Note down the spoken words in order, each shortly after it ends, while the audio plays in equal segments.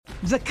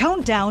The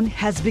countdown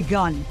has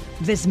begun.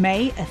 This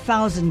May,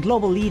 1,000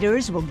 global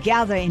leaders will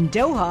gather in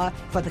Doha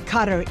for the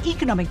Qatar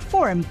Economic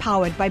Forum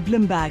powered by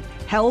Bloomberg,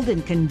 held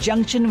in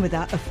conjunction with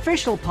our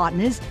official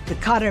partners, the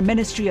Qatar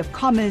Ministry of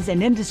Commerce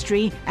and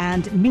Industry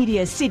and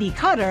Media City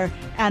Qatar,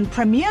 and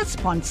premier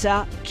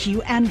sponsor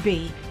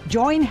QNB.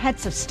 Join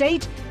heads of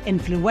state,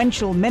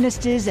 influential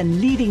ministers,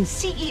 and leading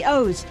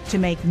CEOs to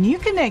make new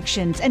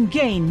connections and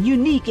gain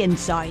unique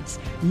insights.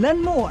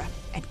 Learn more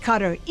at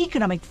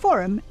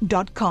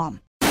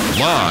QatarEconomicForum.com.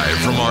 Live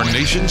from our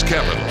nation's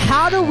capital.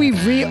 How do we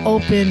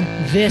reopen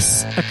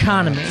this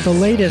economy? The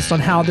latest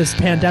on how this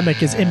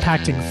pandemic is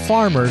impacting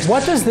farmers.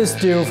 What does this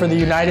do for the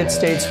United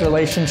States'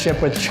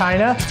 relationship with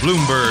China?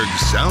 Bloomberg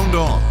Sound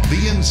On.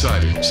 The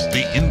insiders,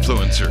 the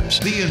influencers,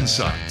 the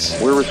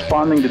insights. We're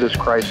responding to this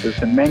crisis,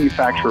 and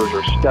manufacturers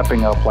are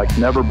stepping up like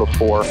never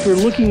before. We're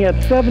looking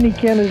at 70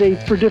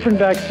 candidates for different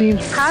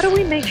vaccines. How do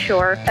we make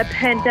sure a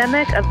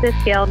pandemic of this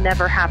scale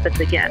never happens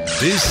again?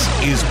 This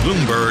is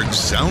Bloomberg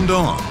Sound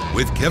On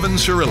with Kevin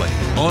Cirilli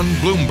on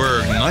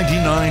Bloomberg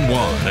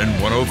 99.1 and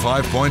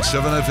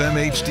 105.7 FM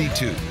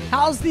HD2.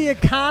 How's the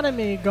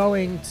economy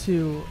going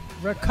to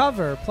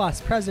recover?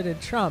 Plus,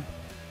 President Trump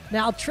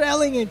now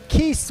trailing in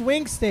key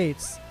swing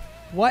states.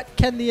 What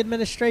can the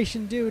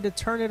administration do to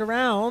turn it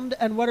around?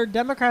 And what are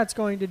Democrats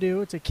going to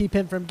do to keep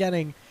him from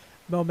getting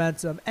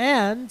momentum?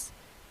 And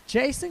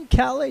Jason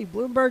Kelly,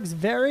 Bloomberg's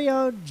very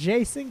own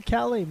Jason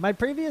Kelly, my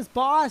previous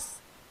boss.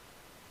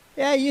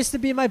 Yeah, he used to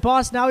be my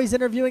boss. Now he's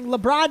interviewing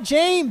LeBron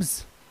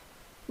James.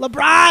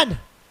 LeBron!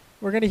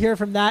 We're going to hear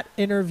from that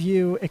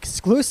interview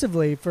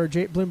exclusively for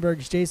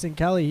Bloomberg's Jason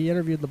Kelly. He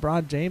interviewed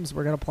LeBron James.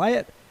 We're going to play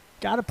it.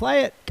 Got to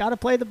play it. Got to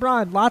play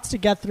LeBron. Lots to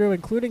get through,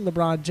 including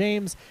LeBron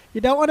James. You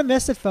don't want to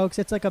miss it, folks.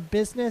 It's like a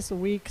business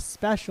week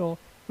special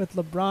with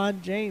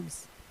LeBron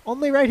James.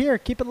 Only right here.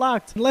 Keep it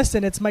locked.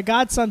 Listen, it's my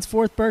godson's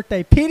 4th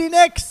birthday. Petey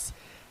Nicks!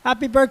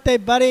 Happy birthday,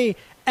 buddy.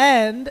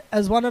 And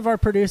as one of our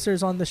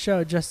producers on the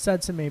show just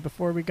said to me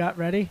before we got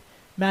ready,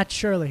 Matt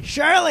Shirley,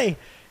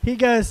 he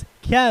goes,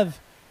 Kev,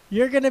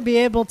 you're going to be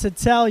able to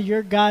tell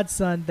your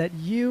godson that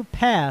you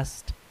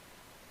passed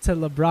to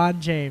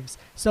LeBron James.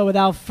 So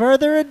without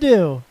further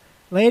ado,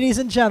 ladies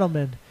and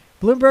gentlemen,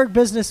 Bloomberg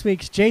Business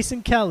Week's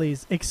Jason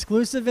Kelly's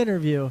exclusive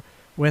interview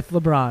with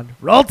LeBron.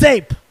 Roll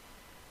tape!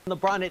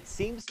 LeBron, it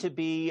seems to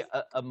be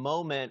a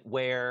moment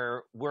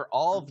where we're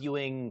all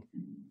viewing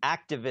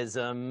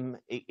activism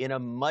in a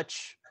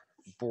much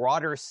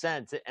broader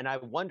sense. And I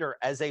wonder,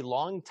 as a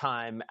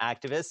longtime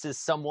activist, as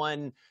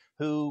someone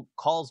who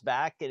calls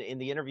back in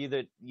the interview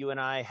that you and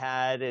I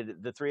had,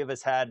 the three of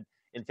us had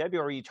in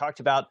February, you talked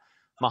about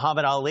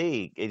Muhammad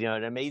Ali,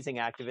 an amazing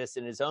activist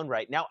in his own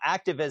right. Now,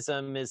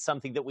 activism is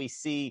something that we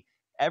see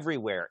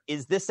everywhere.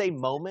 Is this a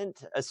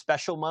moment, a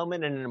special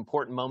moment, and an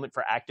important moment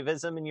for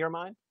activism in your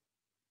mind?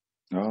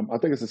 I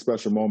think it's a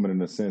special moment in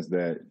the sense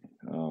that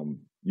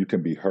you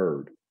can be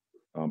heard.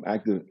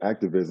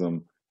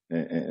 Activism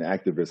and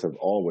activists have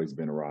always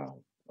been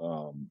around,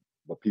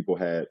 but people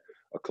had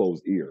a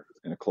closed ear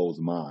and a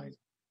closed mind,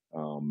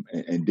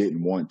 and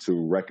didn't want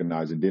to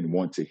recognize and didn't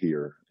want to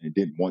hear and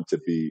didn't want to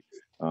be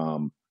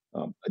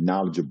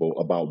knowledgeable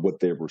about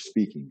what they were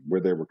speaking, where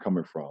they were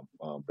coming from,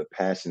 the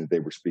passion that they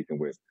were speaking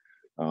with.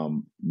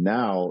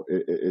 Now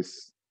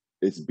it's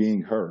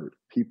being heard.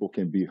 People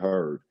can be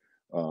heard.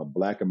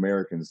 Black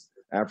Americans,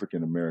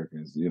 African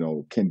Americans,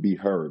 can be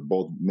heard.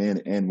 Both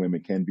men and women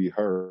can be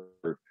heard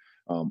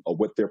of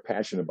what they're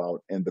passionate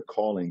about and the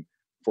calling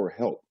for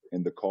help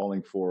and the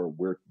calling for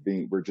we're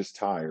just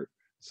tired.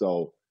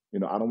 So, I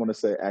don't want to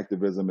say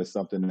activism is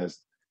something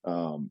that's,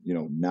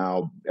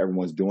 now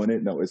everyone's doing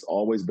it. No, it's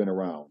always been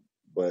around.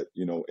 But,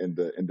 in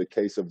the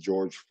case of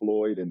George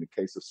Floyd, in the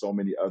case of so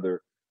many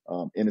other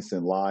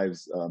innocent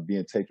lives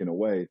being taken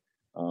away,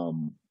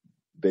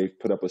 they've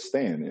put up a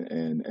stand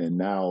and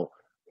now,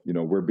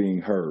 we're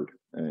being heard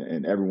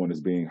and everyone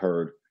is being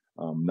heard,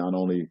 not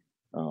only,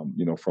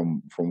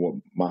 from what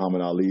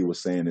Muhammad Ali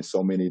was saying, there's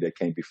so many that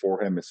came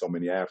before him and so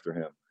many after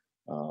him,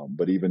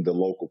 but even the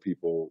local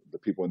people, the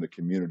people in the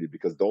community,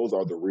 because those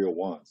are the real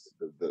ones,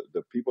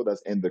 the people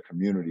that's in the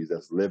communities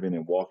that's living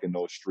and walking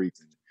those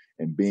streets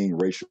and being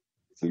racially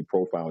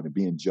profiled and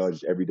being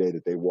judged every day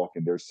that they walk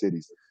in their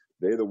cities.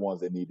 They're the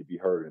ones that need to be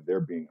heard, and they're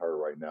being heard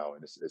right now,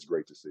 and it's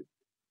great to see.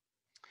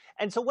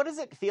 And so what does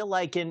it feel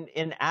like in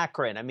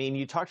Akron? I mean,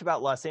 you talked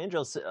about Los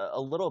Angeles a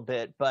little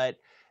bit, but,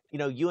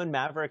 you and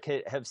Maverick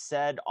have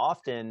said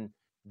often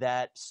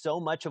that so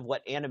much of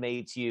what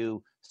animates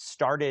you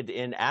started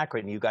in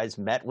Akron. You guys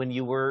met when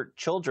you were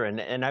children.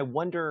 And I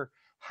wonder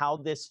how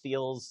this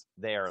feels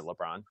there,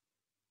 LeBron.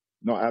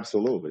 No,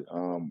 absolutely.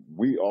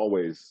 We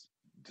always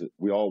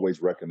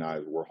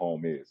recognize where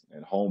home is,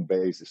 and home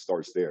base, it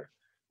starts there.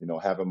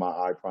 Having my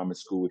I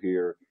Promise school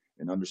here,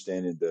 and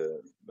understanding the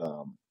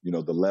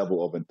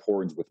level of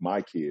importance with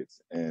my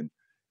kids. And,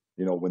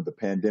 when the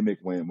pandemic,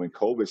 when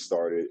COVID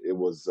started, it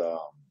was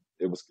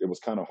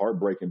kind of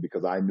heartbreaking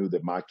because I knew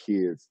that my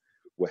kids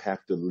would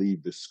have to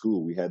leave the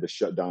school. We had to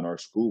shut down our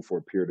school for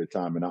a period of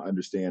time. And I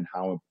understand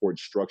how important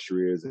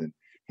structure is and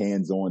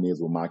hands-on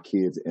is with my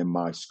kids in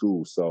my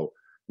school. So,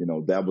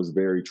 that was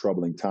very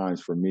troubling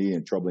times for me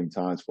and troubling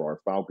times for our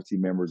faculty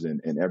members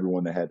and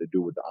everyone that had to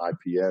do with the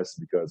IPS,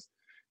 because,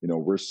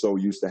 we're so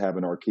used to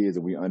having our kids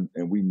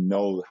and we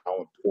know how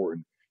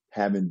important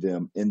having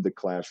them in the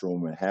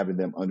classroom and having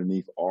them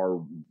underneath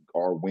our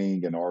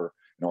wing and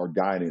our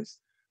guidance.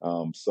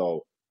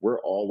 So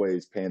we're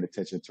always paying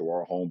attention to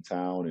our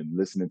hometown and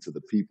listening to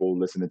the people,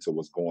 listening to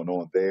what's going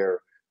on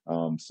there.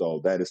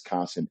 So that is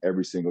constant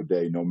every single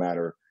day, no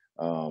matter,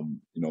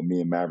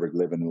 me and Maverick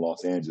living in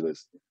Los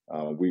Angeles.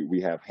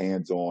 We have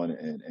hands on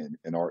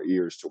and our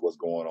ears to what's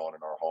going on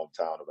in our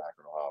hometown of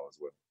Akron, Ohio as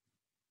well.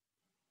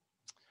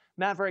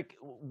 Maverick,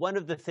 one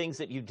of the things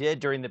that you did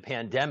during the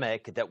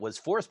pandemic that was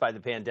forced by the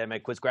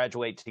pandemic was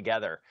graduate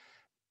together.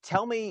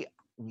 Tell me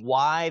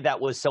why that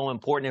was so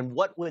important and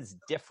what was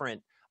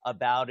different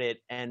about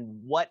it and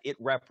what it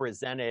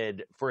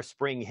represented for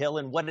Spring Hill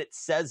and what it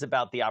says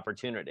about the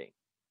opportunity.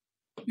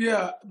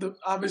 Yeah,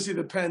 obviously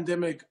the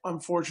pandemic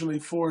unfortunately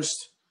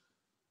forced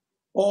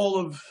all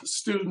of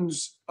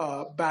students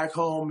back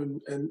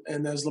home.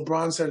 And as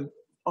LeBron said,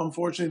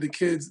 unfortunately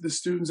the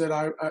students at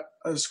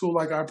a school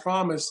like I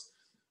Promise,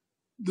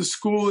 the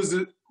school is,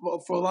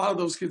 for a lot of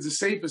those kids, the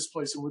safest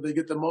place and where they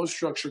get the most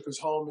structure, because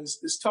home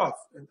is tough.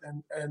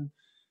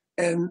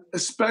 And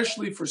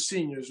especially for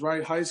seniors,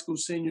 right? High school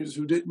seniors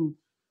who didn't,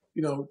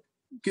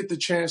 get the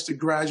chance to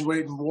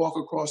graduate and walk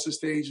across the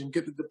stage and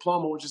get the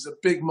diploma, which is a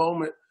big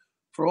moment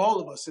for all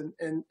of us.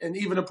 And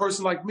even a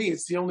person like me,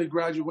 it's the only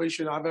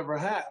graduation I've ever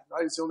had,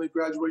 right? It's the only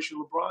graduation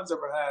LeBron's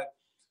ever had.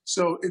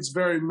 So it's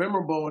very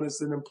memorable and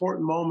it's an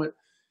important moment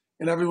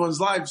in everyone's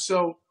life.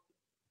 So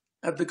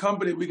at the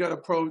company, we got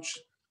approached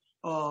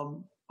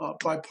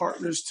by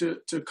partners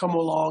to come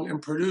along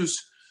and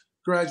produce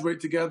Graduate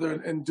Together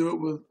and do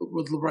it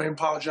with Lorraine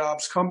Powell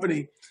Jobs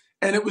Company.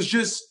 And it was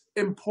just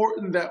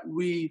important that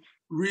we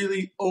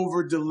really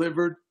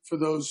over-delivered for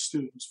those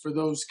students, for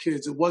those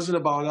kids. It wasn't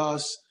about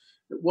us.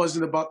 It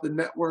wasn't about the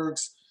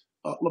networks.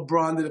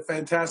 LeBron did a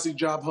fantastic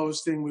job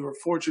hosting. We were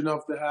fortunate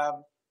enough to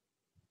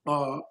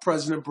have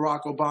President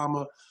Barack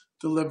Obama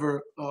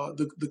deliver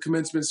the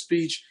commencement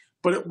speech.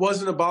 But it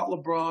wasn't about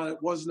LeBron.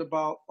 It wasn't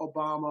about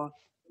Obama.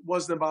 It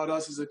wasn't about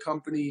us as a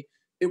company.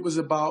 It was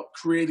about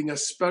creating a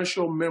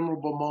special,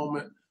 memorable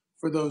moment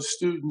for those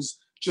students,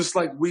 just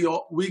like we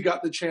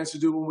got the chance to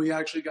do when we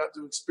actually got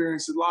to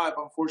experience it live.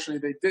 Unfortunately,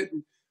 they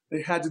didn't.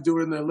 They had to do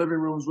it in their living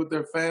rooms with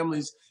their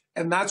families.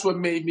 And that's what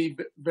made me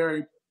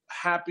very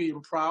happy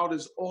and proud,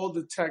 is all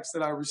the texts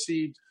that I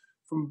received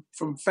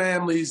from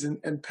families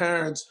and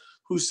parents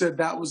who said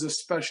that was a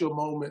special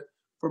moment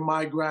for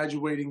my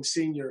graduating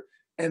senior.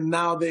 And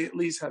now they at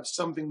least have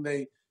something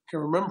they can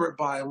remember it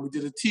by. And we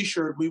did a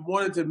T-shirt. We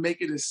wanted to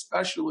make it as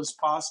special as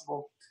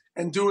possible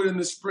and do it in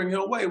the Spring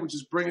Hill way, which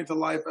is bring it to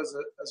life as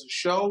a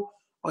show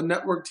on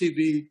network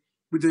TV.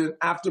 We did an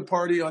after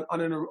party on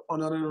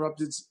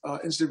Uninterrupted's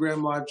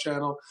Instagram live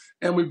channel,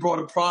 and we brought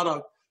a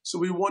product. So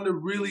we wanted to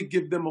really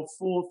give them a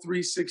full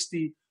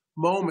 360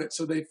 moment,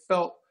 so they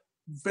felt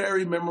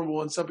very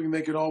memorable and something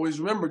they could always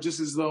remember, just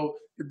as though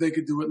if they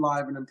could do it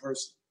live and in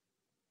person.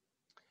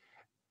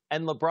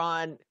 And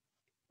LeBron,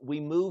 we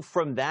move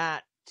from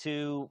that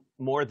to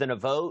More Than a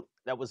Vote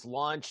that was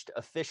launched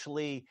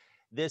officially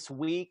this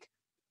week.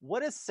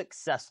 What does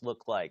success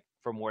look like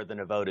for More Than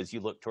a Vote as you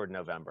look toward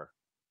November?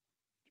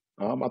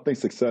 I think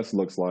success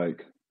looks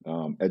like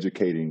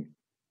educating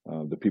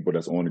the people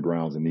that's on the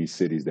grounds in these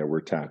cities that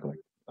we're tackling.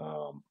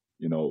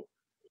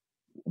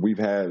 We've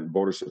had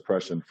voter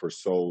suppression for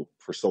so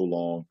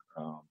long.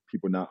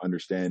 People not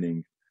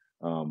understanding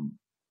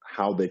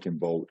how they can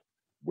vote,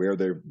 where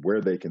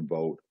they can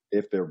vote,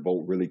 if their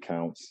vote really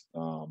counts.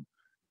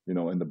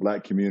 In the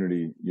Black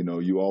community,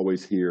 you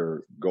always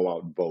hear go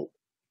out and vote,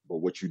 but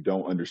what you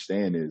don't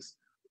understand is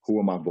who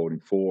am I voting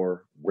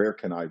for? Where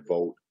can I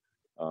vote?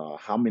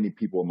 How many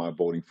people am I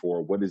voting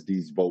for? What does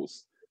these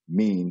votes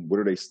mean? What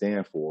do they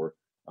stand for?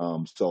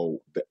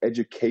 So the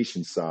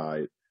education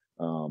side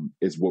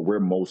is what we're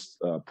most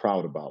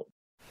proud about.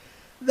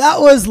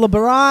 That was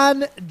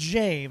LeBron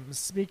James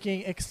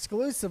speaking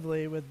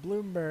exclusively with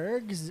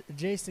Bloomberg's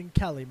Jason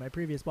Kelly, my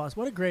previous boss.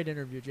 What a great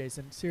interview,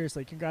 Jason.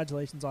 Seriously,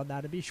 congratulations on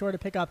that. And be sure to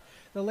pick up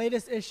the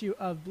latest issue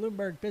of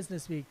Bloomberg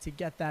Business Week to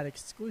get that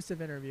exclusive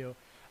interview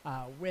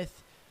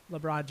with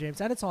LeBron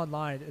James. And it's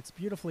online. It's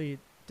beautifully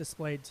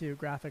displayed, too,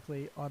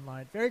 graphically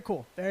online. Very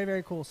cool. Very,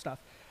 very cool stuff.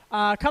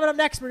 Coming up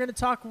next, we're going to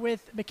talk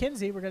with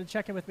McKinsey. We're going to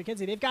check in with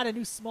McKinsey. They've got a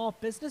new small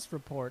business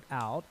report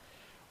out.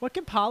 What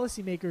can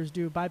policymakers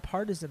do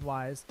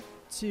bipartisan-wise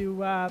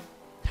to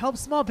help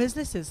small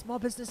businesses? Small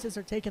businesses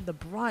are taking the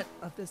brunt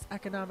of this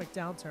economic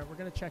downturn. We're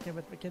going to check in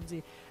with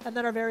McKinsey and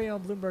then our very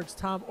own Bloomberg's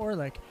Tom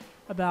Orlik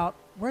about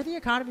where the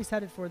economy's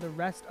headed for the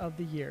rest of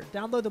the year.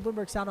 Download the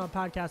Bloomberg Sound On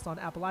podcast on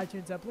Apple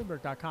iTunes at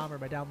Bloomberg.com or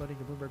by downloading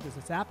the Bloomberg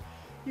Business app.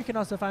 You can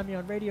also find me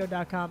on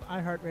radio.com,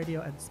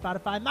 iHeartRadio, and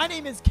Spotify. My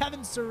name is Kevin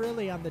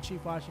Cirilli. I'm the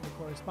Chief Washington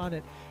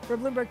Correspondent for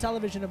Bloomberg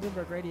Television and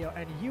Bloomberg Radio,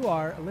 and you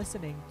are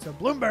listening to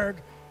Bloomberg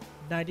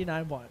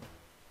 99.1.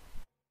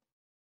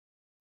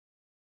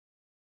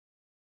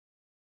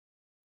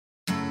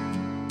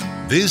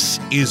 This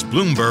is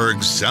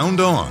Bloomberg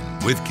Sound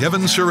On with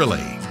Kevin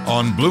Cirilli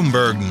on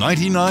Bloomberg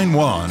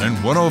 99.1 and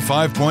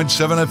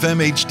 105.7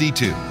 FM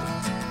HD2.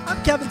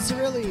 I'm Kevin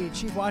Cirilli,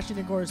 Chief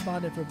Washington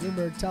Correspondent for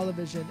Bloomberg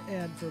Television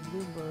and for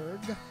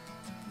Bloomberg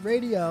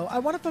Radio. I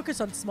want to focus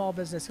on small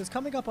business because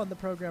coming up on the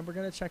program, we're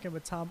going to check in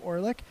with Tom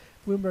Orlik,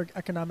 Bloomberg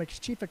Economics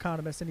Chief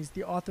Economist, and he's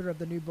the author of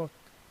the new book,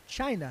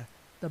 China,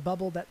 the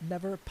Bubble That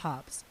Never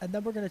Pops. And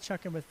then we're going to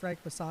check in with Frank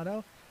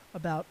Massano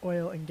about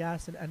oil and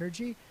gas and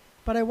energy.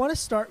 But I want to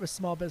start with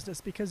small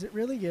business because it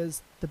really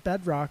is the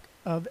bedrock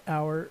of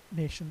our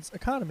nation's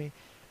economy.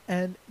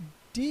 And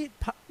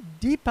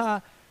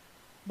Deepa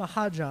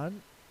Mahajan,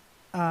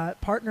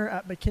 partner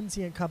at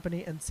McKinsey &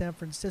 Company in San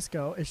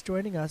Francisco, is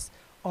joining us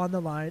on the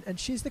line, and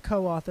she's the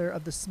co-author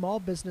of the Small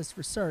Business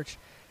Research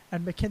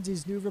and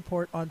McKinsey's new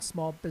report on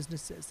small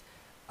businesses.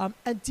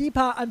 And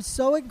Deepa, I'm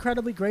so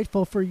incredibly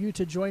grateful for you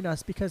to join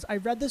us because I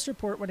read this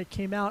report when it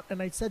came out,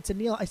 and I said to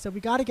Neil, I said, we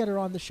got to get her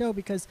on the show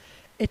because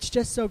it's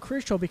just so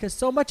crucial, because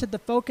so much of the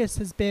focus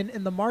has been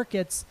in the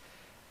markets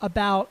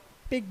about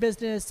big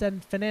business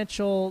and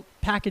financial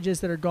packages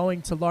that are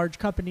going to large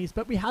companies,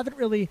 but we haven't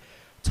really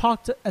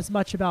talked as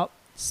much about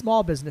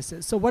small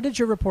businesses. So what did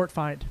your report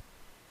find?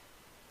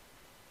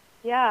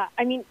 Yeah,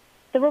 I mean,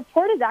 the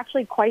report is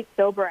actually quite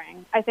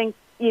sobering. I think,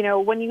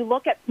 when you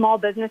look at small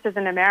businesses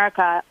in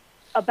America,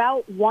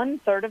 about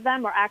 1/3 of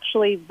them are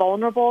actually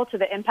vulnerable to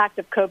the impact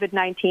of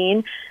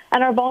COVID-19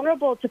 and are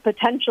vulnerable to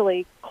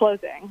potentially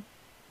closing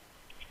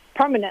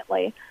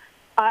permanently,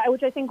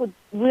 which I think would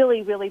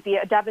really, really be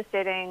a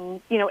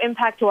devastating,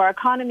 impact to our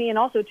economy and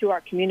also to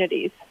our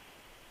communities.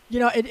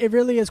 It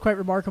really is quite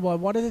remarkable.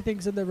 And one of the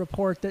things in the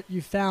report that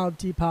you found,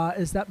 Deepa,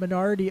 is that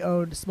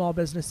minority-owned small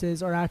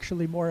businesses are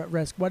actually more at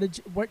risk.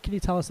 What can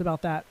you tell us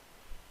about that?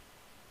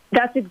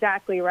 That's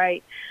exactly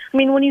right. I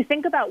mean, when you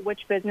think about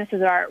which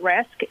businesses are at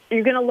risk,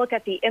 you're going to look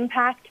at the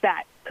impact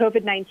that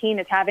COVID-19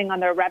 is having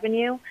on their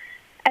revenue,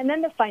 and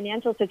then the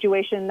financial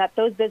situation that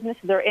those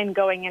businesses are in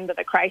going into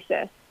the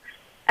crisis.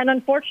 And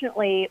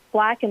unfortunately,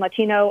 Black and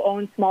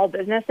Latino-owned small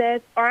businesses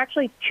are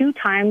actually 2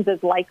 times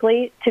as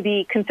likely to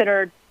be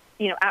considered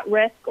at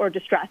risk or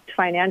distressed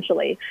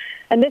financially.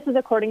 And this is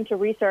according to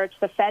research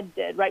the Fed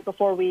did right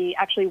before we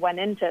actually went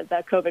into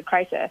the COVID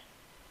crisis.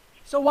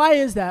 So why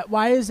is that?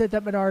 Why is it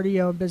that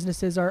minority-owned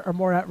businesses are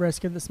more at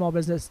risk in the small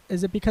business?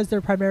 Is it because they're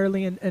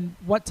primarily in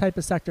what type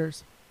of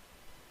sectors?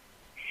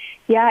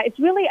 Yeah, it's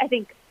really, I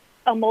think,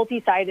 a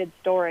multi-sided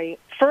story.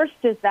 First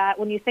is that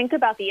when you think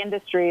about the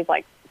industries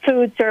like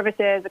food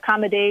services,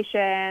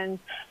 accommodations,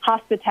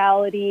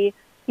 hospitality,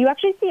 you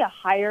actually see a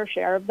higher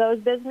share of those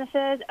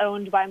businesses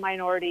owned by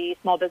minority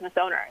small business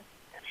owners.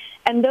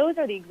 And those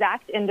are the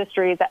exact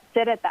industries that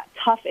sit at that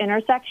tough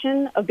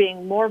intersection of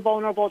being more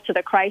vulnerable to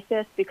the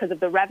crisis because of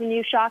the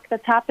revenue shock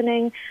that's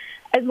happening,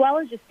 as well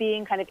as just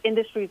being kind of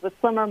industries with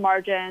slimmer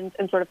margins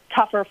and sort of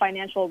tougher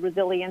financial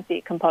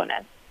resiliency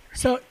components.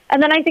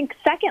 And then I think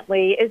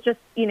secondly is just,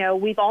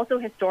 we've also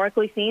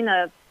historically seen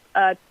a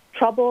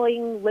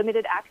troubling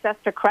limited access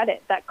to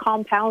credit that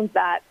compounds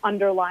that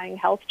underlying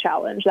health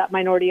challenge that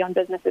minority-owned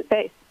businesses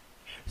face.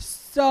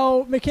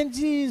 So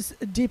McKinsey's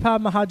Deepa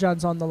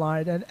Mahajan's on the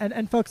line.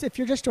 And folks, if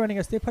you're just joining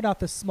us, they put out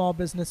this small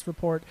business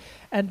report.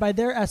 And by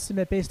their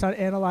estimate, based on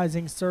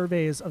analyzing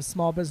surveys of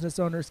small business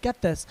owners,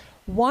 get this,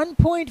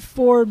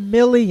 1.4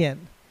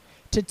 million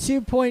to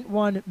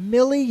 2.1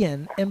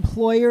 million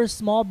employer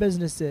small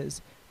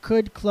businesses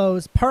could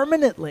close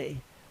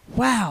permanently.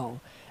 Wow.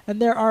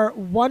 And there are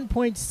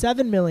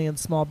 1.7 million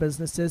small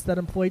businesses that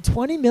employ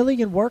 20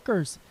 million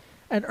workers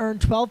and earn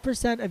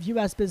 12% of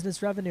U.S.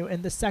 business revenue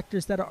in the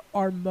sectors that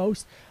are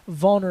most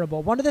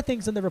vulnerable. One of the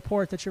things in the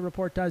report that your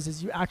report does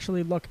is you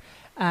actually look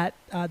at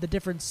the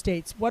different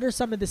states. What are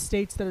some of the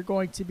states that are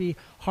going to be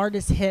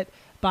hardest hit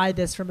by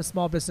this from a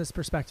small business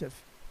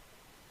perspective?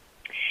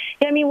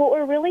 Yeah, I mean, what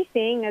we're really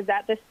seeing is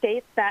that the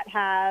states that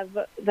have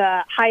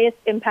the highest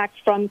impact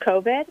from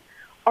COVID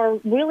are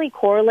really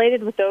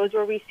correlated with those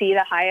where we see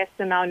the highest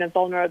amount of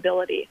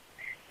vulnerability.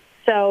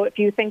 So if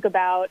you think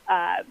about,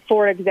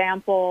 for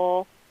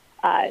example,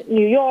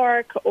 New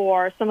York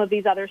or some of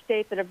these other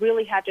states that have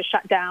really had to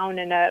shut down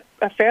in a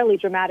fairly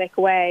dramatic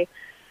way,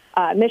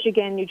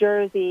 Michigan, New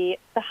Jersey,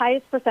 the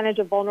highest percentage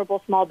of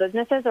vulnerable small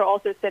businesses are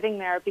also sitting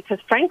there because,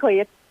 frankly,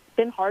 it's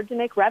been hard to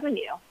make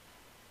revenue.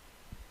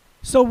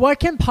 So what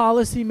can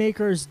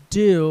policymakers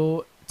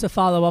do to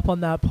follow up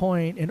on that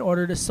point in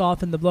order to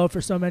soften the blow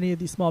for so many of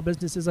these small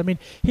businesses? I mean,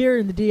 here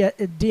in the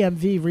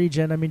DMV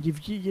region, I mean,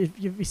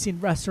 you've seen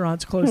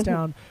restaurants close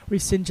down.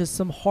 We've seen just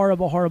some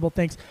horrible, horrible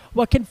things.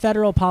 What can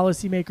federal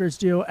policymakers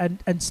do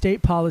and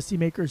state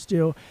policymakers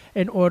do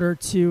in order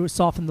to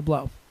soften the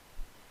blow?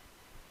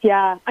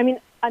 Yeah, I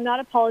mean, I'm not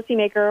a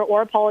policymaker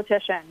or a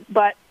politician,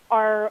 but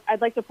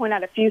I'd like to point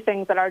out a few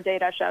things that our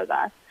data shows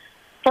us.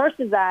 First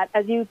is that,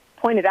 as you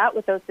pointed out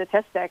with those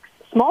statistics,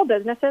 small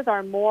businesses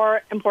are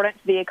more important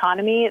to the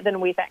economy than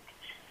we think.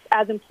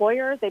 As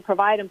employers, they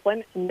provide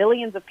employment to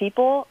millions of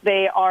people.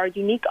 They are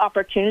unique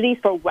opportunities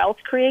for wealth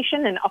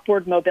creation and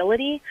upward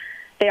mobility.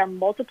 They are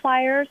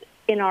multipliers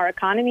in our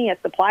economy as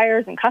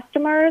suppliers and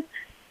customers.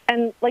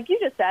 And like you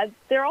just said,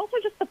 they're also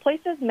just the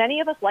places many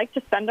of us like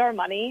to spend our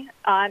money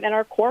and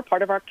are core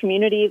part of our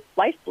community's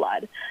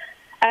lifeblood.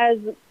 As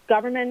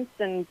governments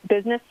and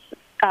business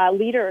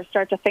leaders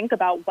start to think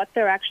about what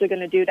they're actually going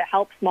to do to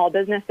help small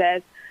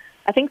businesses,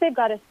 I think they've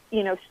got to,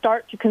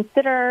 start to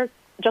consider,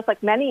 just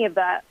like many of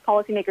the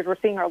policymakers we're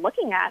seeing are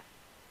looking at,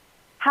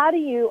 how do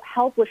you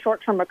help with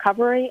short-term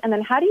recovery, and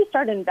then how do you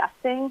start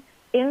investing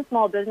in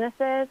small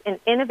businesses in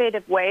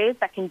innovative ways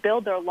that can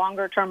build their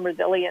longer-term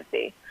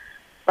resiliency,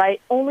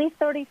 right? Only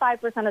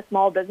 35% of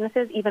small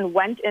businesses even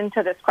went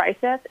into this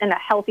crisis in a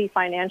healthy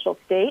financial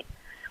state,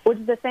 which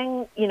is the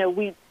thing,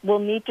 we will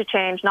need to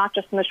change, not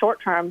just in the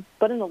short term,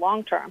 but in the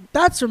long term.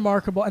 That's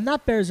remarkable, and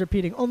that bears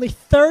repeating. Only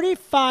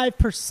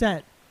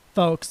 35%,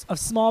 folks, of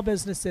small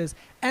businesses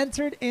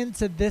entered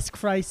into this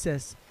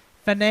crisis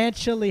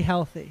financially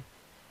healthy,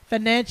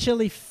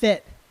 financially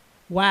fit.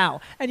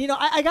 Wow. And,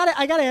 I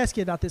gotta ask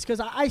you about this, because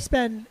I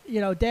spend,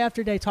 day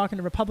after day talking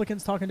to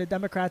Republicans, talking to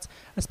Democrats,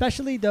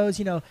 especially those,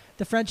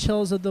 the French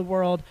Hills of the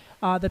world,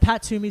 the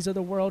Pat Toomey's of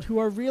the world, who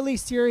are really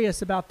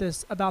serious about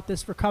this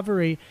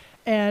recovery,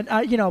 and,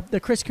 the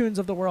Chris Coons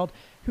of the world,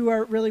 who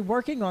are really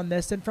working on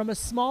this. And from a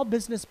small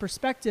business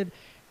perspective,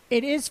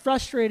 it is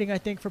frustrating, I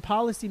think, for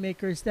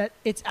policymakers that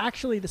it's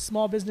actually the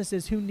small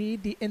businesses who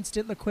need the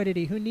instant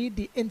liquidity, who need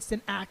the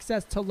instant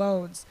access to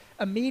loans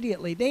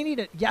immediately. They need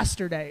it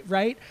yesterday,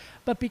 right?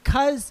 But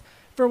because,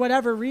 for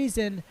whatever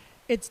reason,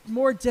 it's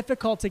more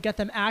difficult to get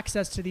them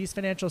access to these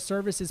financial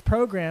services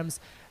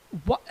programs,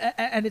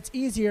 and it's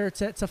easier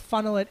to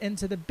funnel it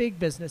into the big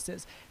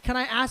businesses. Can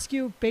I ask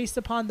you, based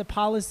upon the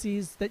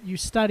policies that you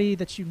study,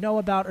 that you know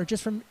about, or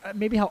just from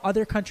maybe how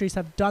other countries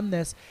have done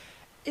this,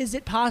 is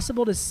it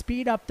possible to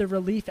speed up the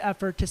relief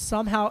effort to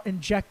somehow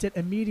inject it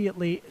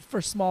immediately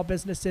for small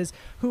businesses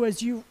who,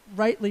 as you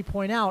rightly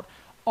point out,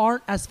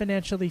 aren't as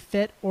financially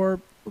fit or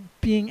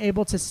being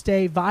able to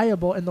stay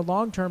viable in the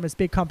long term as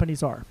big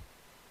companies are?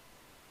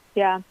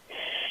 Yeah.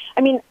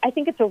 I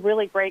think it's a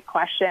really great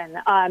question.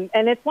 And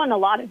it's one a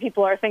lot of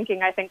people are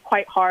thinking, I think,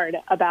 quite hard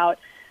about.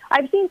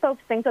 I've seen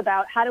folks think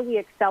about how do we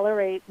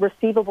accelerate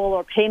receivable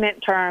or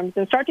payment terms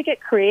and start to get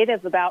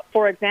creative about,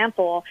 for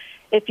example,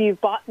 if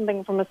you've bought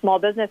something from a small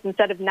business,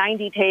 instead of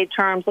 90-day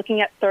terms, looking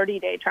at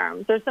 30-day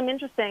terms. There's some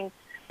interesting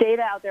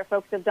data out there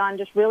folks have done,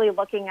 just really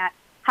looking at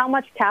how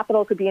much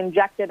capital could be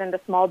injected into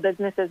small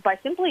businesses by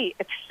simply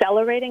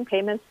accelerating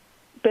payments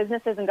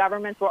businesses and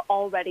governments were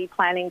already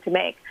planning to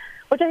make,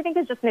 which I think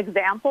is just an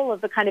example of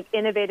the kind of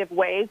innovative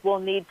ways we'll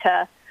need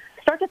to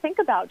start to think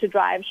about to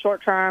drive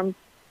short-term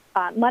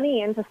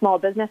money into small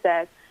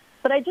businesses.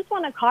 But I just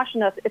want to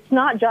caution us, it's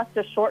not just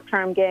a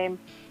short-term game.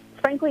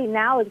 Frankly,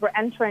 now as we're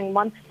entering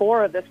month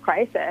 4 of this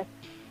crisis,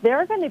 there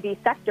are going to be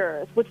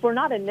sectors which were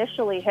not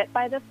initially hit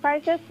by this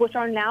crisis, which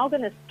are now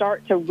going to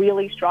start to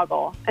really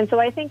struggle. And so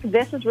I think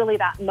this is really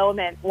that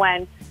moment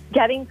when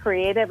getting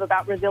creative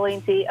about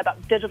resiliency,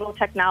 about digital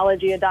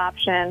technology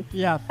adoption,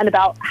 and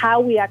about how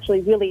we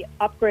actually really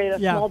upgrade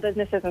small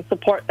businesses and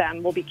support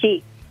them will be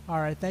key. All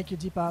right. Thank you,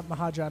 Deepa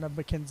Mahajan of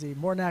McKinsey.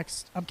 More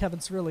next. I'm Kevin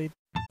Cirilli.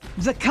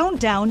 The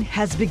countdown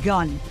has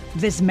begun.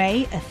 This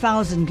May,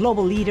 1,000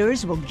 global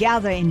leaders will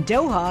gather in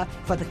Doha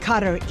for the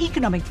Qatar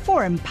Economic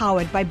Forum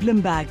powered by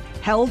Bloomberg,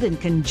 held in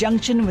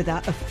conjunction with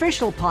our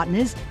official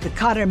partners, the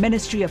Qatar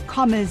Ministry of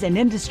Commerce and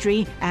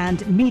Industry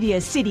and Media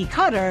City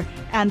Qatar,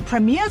 and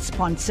premier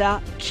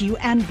sponsor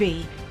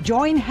QNB.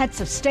 Join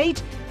heads of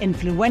state,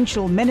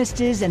 influential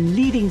ministers, and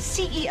leading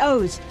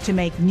CEOs to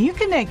make new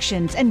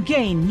connections and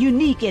gain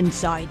unique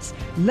insights.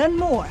 Learn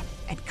more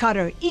at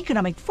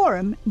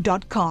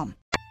QatarEconomicForum.com.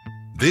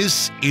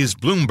 This is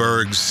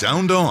Bloomberg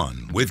Sound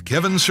On with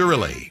Kevin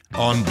Cirilli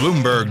on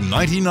Bloomberg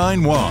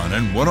 99.1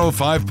 and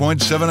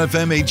 105.7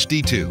 FM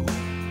HD2.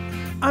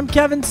 I'm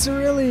Kevin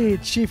Cirilli,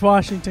 Chief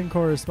Washington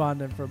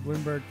Correspondent for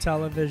Bloomberg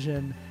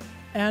Television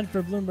and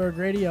for Bloomberg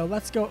Radio.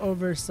 Let's go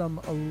over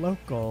some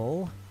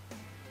local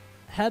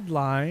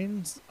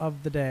headlines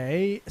of the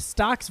day.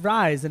 Stocks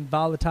rise in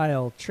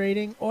volatile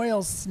trading.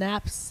 Oil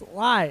snap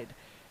slide.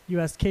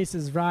 U.S.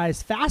 cases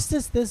rise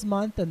fastest this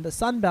month, and the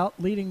Sun Belt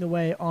leading the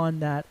way on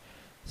that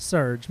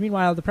surge.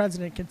 Meanwhile, the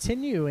president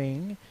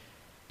continuing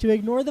to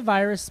ignore the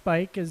virus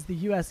spike as the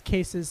U.S.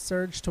 cases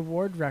surge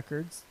toward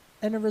records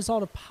and a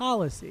result of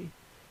policy.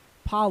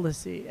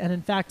 And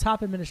in fact,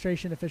 top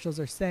administration officials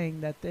are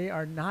saying that they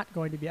are not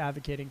going to be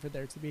advocating for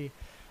there to be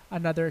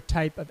another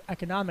type of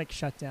economic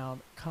shutdown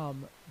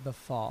come the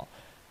fall.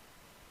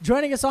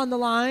 Joining us on the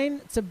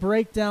line to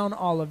break down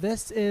all of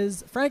this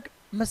is Frank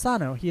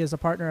Massano. He is a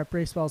partner at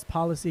Bracewell's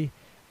Policy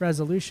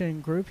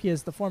Resolution Group. He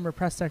is the former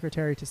press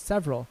secretary to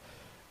several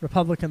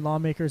Republican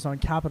lawmakers on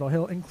Capitol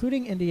Hill,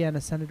 including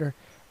Indiana Senator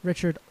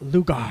Richard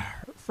Lugar.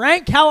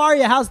 Frank, how are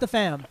you? How's the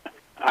fam?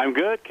 I'm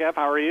good, Kev.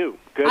 How are you?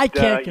 Good. I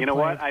can't you know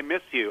what? I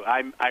miss you.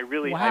 I miss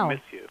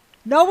you.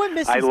 No one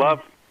misses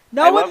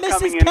No one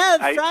misses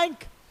Kev,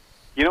 Frank.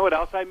 You know what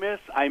else I miss?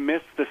 I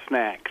miss the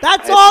snacks.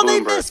 That's all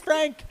they miss,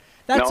 Frank.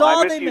 That's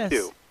all they miss. I miss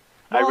you too.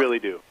 I really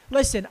do.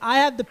 Listen, I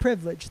have the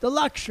privilege, the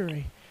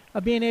luxury,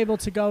 of being able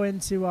to go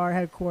into our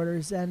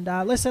headquarters. And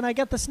listen, I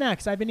get the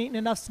snacks. I've been eating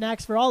enough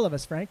snacks for all of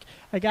us, Frank.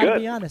 I got to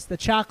be honest. The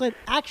chocolate,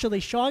 actually,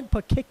 Sean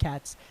put Kit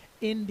Kats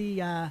in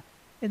the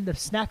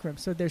snack room,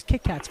 so there's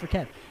Kit Kats for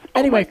Ken.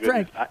 Anyway,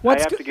 Frank, I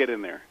have to get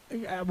in there.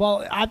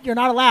 Well, you're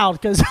not allowed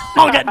because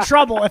I'll get in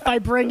trouble if I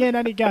bring in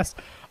any guests.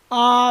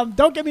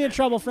 Don't get me in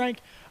trouble, Frank.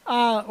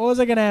 What was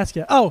I going to ask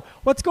you? Oh,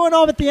 what's going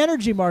on with the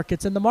energy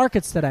markets and the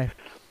markets today?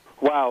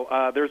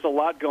 Wow, there's a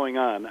lot going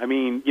on. I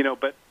mean,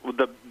 but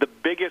the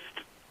biggest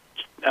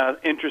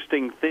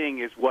interesting thing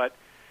is what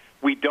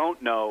we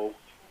don't know.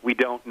 We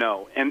don't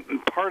know, and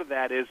part of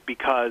that is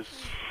because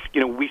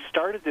we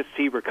started to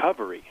see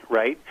recovery,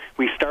 right?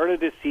 We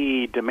started to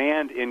see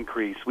demand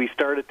increase. We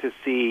started to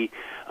see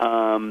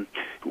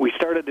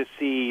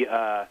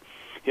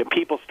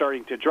people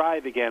starting to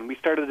drive again. We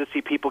started to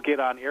see people get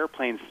on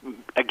airplanes.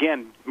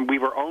 Again, we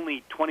were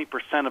only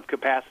 20% of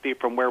capacity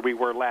from where we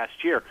were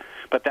last year,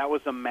 but that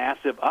was a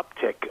massive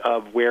uptick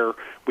of where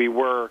we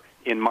were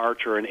in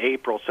March or in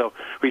April. So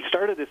we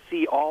started to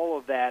see all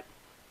of that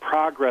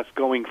progress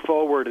going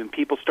forward and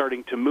people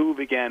starting to move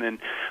again and,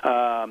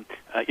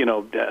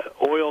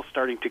 oil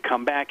starting to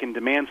come back and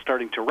demand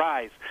starting to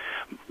rise.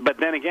 But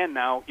then again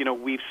now,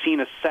 we've seen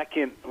a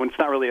second, well, it's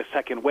not really a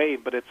second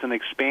wave, but it's an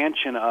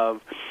expansion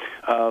of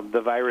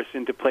the virus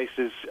into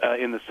places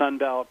in the Sun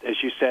Belt, as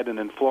you said, and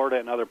in Florida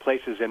and other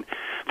places. And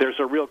there's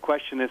a real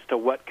question as to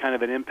what kind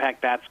of an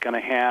impact that's going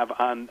to have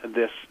on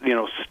this,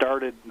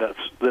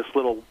 this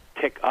little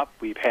tick up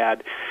we've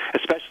had,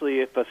 especially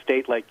if a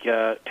state like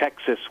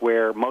Texas,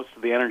 where most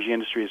of the energy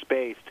industry is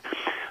based,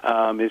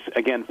 is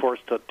again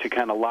forced to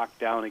kind of lock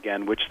down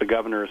again, which the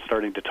governor is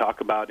starting to talk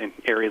about in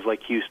areas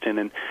like Houston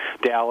and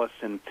Dallas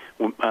and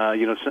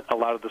a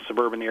lot of the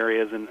suburban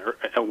areas and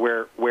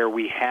where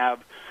we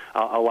have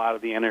a lot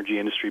of the energy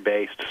industry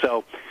based.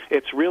 So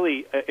it's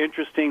really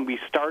interesting. We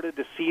started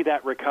to see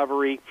that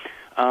recovery.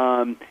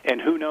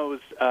 And who knows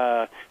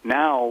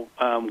now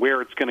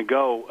where it's going to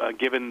go,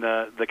 given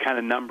the kind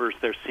of numbers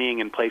they're seeing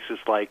in places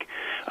like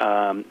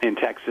in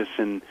Texas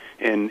and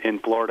in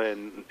Florida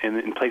and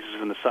in places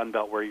in the Sun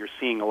Belt where you're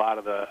seeing a lot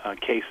of the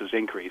cases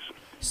increase.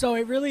 So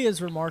it really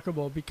is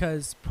remarkable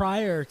because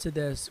prior to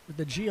this,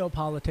 the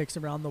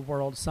geopolitics around the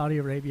world, Saudi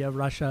Arabia,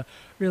 Russia,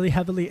 really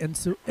heavily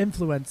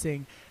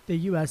influencing the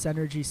U.S.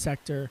 energy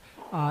sector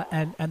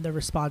and the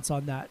response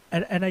on that.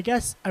 And I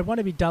guess I want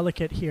to be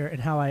delicate here in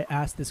how I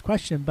ask this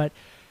question, but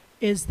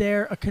is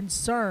there a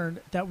concern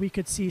that we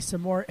could see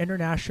some more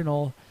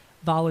international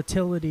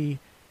volatility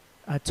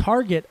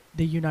target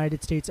the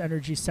United States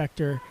energy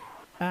sector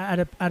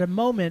at a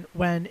moment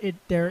when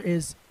there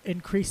is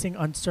increasing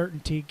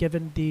uncertainty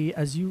given the,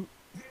 as you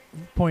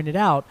pointed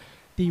out,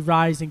 the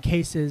rise in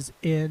cases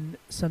in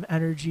some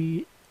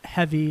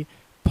energy-heavy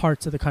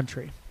parts of the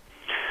country?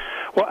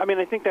 Well, I mean,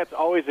 I think that's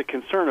always a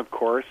concern, of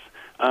course.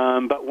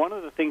 But one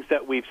of the things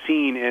that we've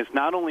seen is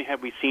not only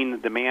have we seen the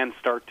demand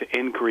start to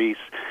increase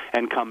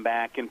and come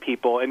back in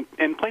people,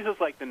 and places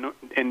like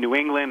in New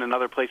England and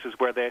other places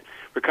where the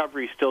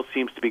recovery still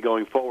seems to be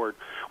going forward,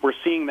 we're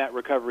seeing that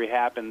recovery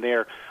happen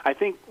there. I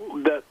think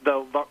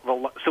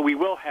so we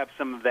will have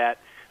some of that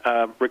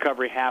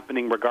recovery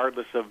happening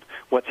regardless of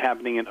what's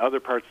happening in other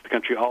parts of the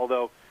country,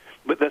 although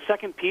but the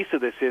second piece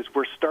of this is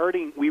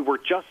we were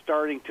just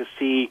starting to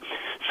see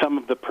some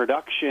of the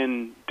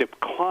production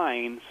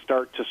decline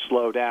start to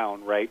slow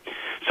down, right?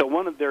 So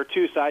there are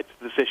two sides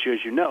to this issue,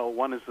 as you know.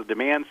 One is the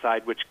demand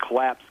side, which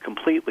collapsed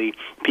completely,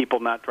 people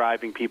not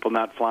driving, people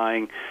not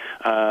flying,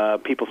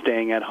 people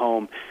staying at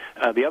home.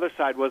 The other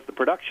side was the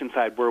production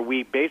side, where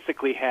we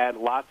basically had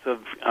lots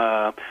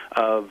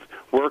of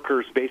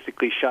workers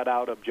basically shut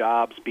out of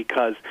jobs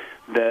because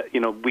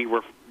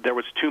there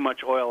was too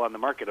much oil on the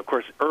market. Of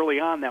course, early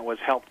on that was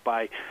helped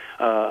by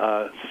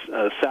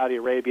Saudi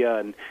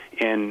Arabia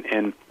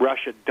and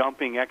Russia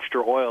dumping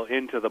extra oil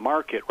into the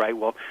market, right?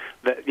 Well,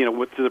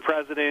 with the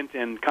president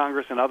and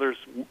Congress and others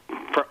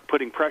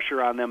putting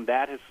pressure on them,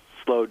 that has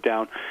slowed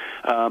down.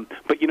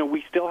 But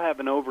we still have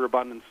an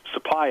overabundance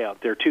supply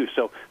out there too.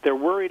 So they're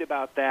worried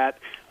about that.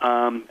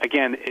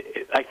 Again,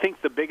 I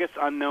think the biggest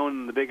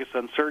unknown and the biggest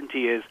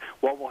uncertainty is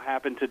what will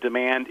happen to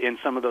demand in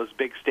some of those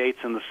big states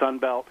in the Sun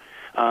Belt.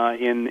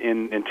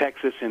 In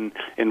Texas and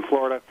in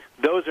Florida,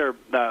 those are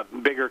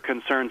bigger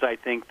concerns, I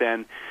think,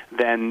 than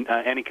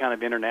any kind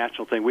of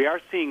international thing. We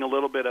are seeing a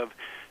little bit of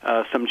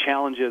some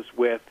challenges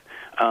with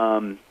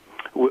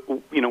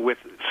with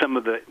some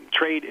of the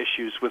trade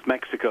issues with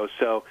Mexico.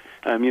 So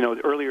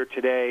earlier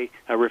today,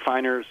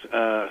 refiners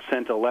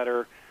sent a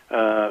letter,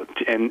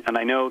 and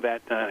I know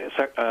that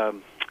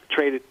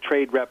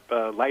Trade Rep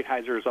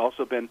Lighthizer has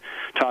also been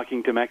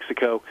talking to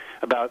Mexico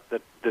about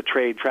the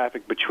trade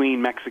traffic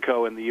between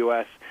Mexico and the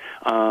U.S.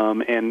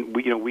 And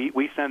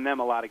we send them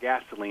a lot of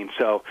gasoline,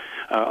 so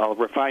a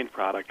refined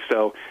product.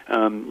 So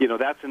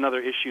that's another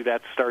issue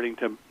that's starting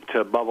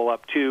to bubble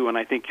up too, and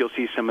I think you'll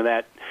see some of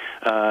that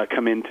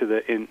come into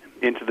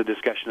the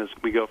discussion as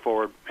we go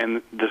forward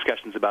and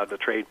discussions about the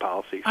trade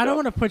policy. So. I don't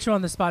want to put you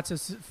on the spot, so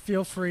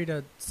feel free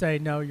to say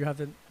no. You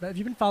haven't. Have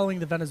you been following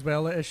the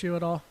Venezuela issue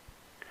at all?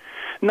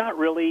 Not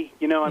really.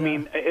 I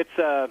mean,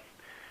 it's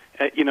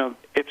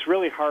it's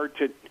really hard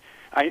to.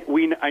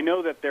 I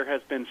know that there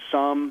has been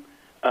some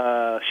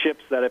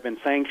ships that have been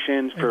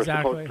sanctioned for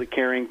supposedly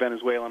carrying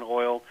Venezuelan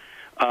oil.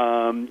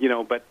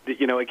 But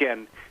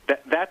again,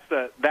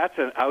 that's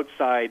an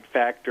outside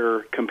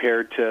factor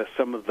compared to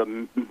some of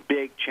the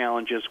big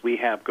challenges we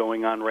have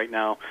going on right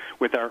now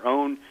with our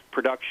own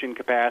production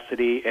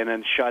capacity and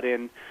then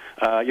shut-in,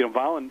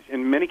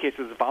 in many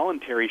cases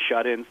voluntary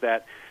shut-ins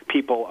that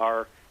people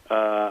are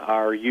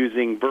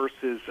using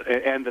versus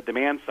and the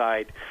demand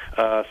side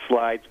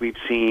slides we've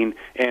seen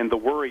and the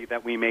worry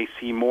that we may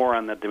see more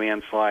on the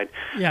demand slide.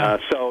 Yeah.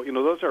 So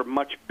those are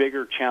much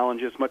bigger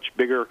challenges, much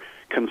bigger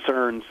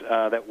concerns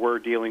that we're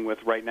dealing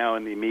with right now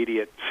in the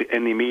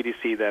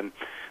immediacy than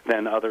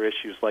other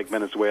issues like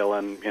Venezuela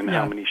and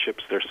how many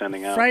ships they're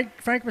sending out.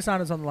 Frank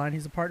Misano's on the line.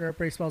 He's a partner at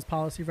Bracewell's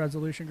Policy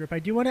Resolution Group. I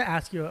do want to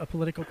ask you a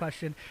political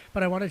question,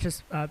 but I want to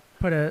just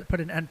put an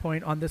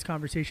endpoint on this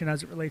conversation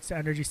as it relates to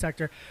energy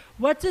sector.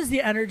 What does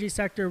the energy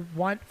sector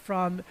want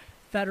from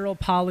federal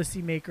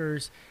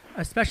policymakers,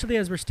 especially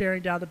as we're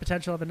staring down the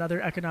potential of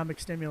another economic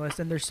stimulus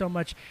and there's so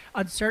much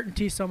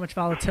uncertainty, so much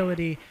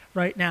volatility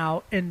right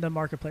now in the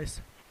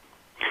marketplace?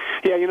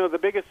 Yeah,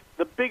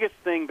 the biggest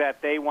thing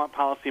that they want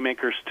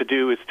policymakers to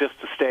do is just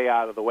to stay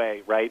out of the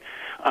way, right?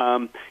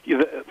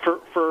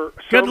 For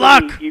good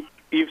luck.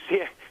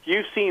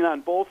 You've seen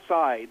on both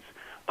sides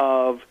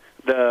of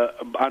the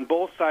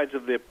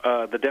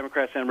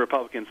Democrats and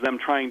Republicans them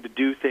trying to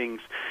do things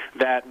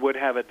that would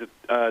have a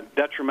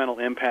detrimental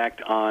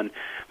impact on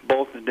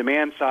both the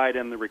demand side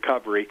and the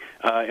recovery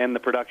and the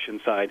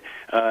production side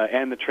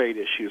and the trade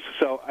issues.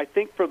 So I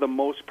think for the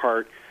most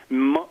part,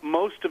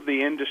 most of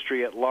the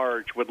industry at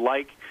large would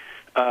like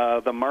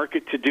the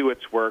market to do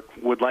its work,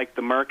 would like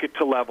the market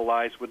to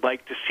levelize, would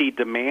like to see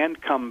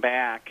demand come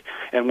back.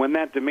 And when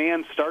that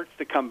demand starts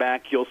to come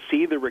back, you'll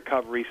see the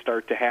recovery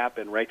start to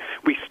happen, right?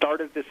 We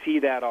started to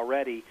see that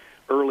already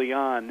early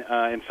on,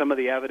 and some of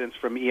the evidence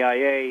from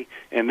EIA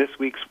and this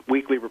week's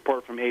weekly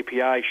report from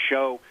API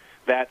show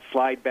that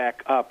slide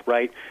back up,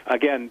 right?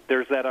 Again,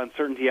 there's that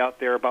uncertainty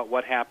out there about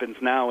what happens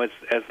now as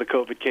the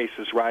COVID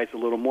cases rise a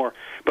little more.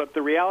 But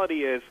the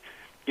reality is,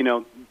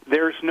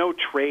 there's no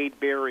trade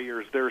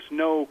barriers. There's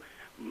no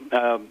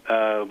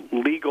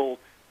legal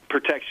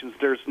protections.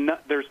 There's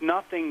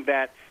nothing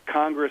that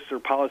Congress or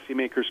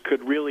policymakers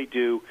could really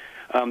do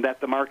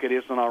that the market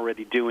isn't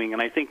already doing.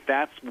 And I think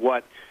that's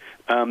what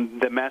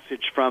the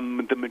message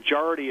from the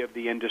majority of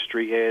the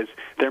industry is.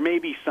 There may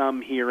be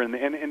some here,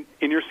 and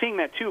you're seeing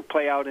that too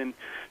play out in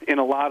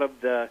a lot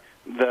of the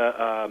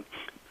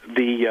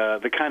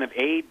kind of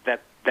aid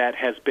that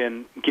has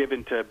been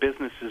given to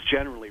businesses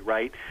generally,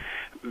 right?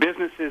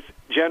 Businesses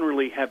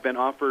generally have been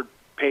offered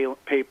pay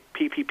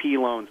PPP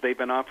loans. They've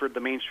been offered the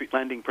Main Street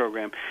Lending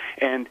Program.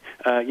 And,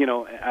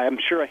 I'm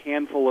sure a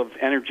handful of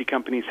energy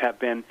companies have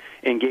been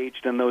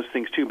engaged in those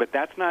things too, but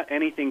that's not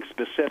anything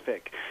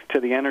specific to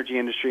the energy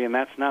industry, and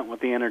that's not what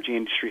the energy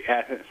industry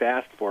has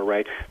asked for,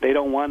 right? They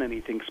don't want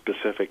anything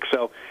specific.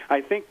 So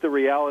I think the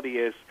reality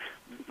is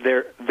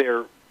they're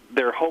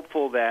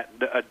hopeful that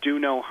a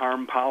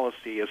do-no-harm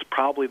policy is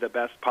probably the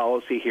best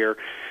policy here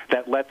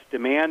that lets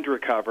demand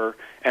recover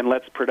and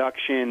lets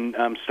production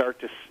start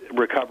to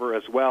recover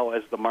as well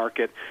as the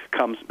market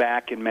comes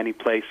back in many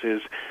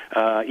places,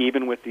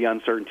 even with the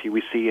uncertainty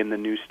we see in the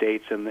new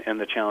states and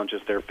the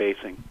challenges they're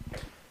facing.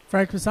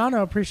 Frank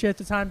Misano, appreciate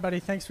the time, buddy.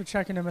 Thanks for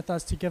checking in with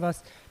us to give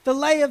us the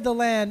lay of the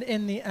land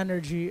in the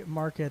energy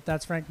market.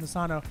 That's Frank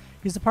Misano.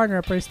 He's a partner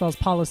at Bracewell's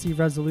Policy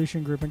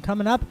Resolution Group. And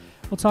coming up,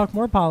 we'll talk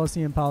more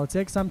policy and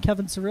politics. I'm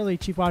Kevin Cirilli,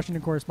 Chief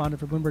Washington Correspondent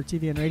for Bloomberg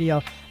TV and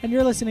Radio, and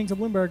you're listening to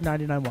Bloomberg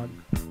 99.1.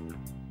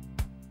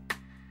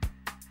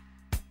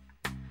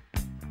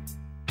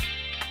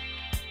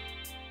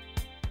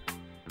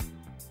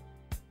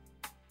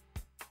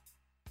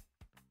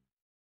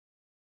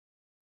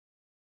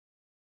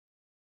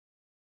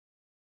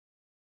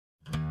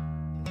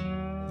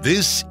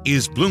 This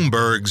is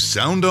Bloomberg's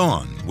Sound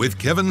On with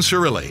Kevin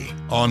Cirilli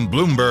on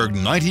Bloomberg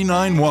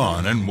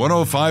 99.1 and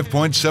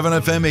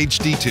 105.7 FM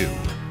HD2.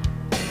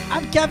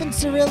 I'm Kevin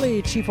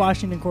Cirilli, Chief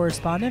Washington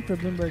Correspondent for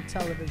Bloomberg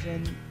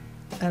Television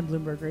and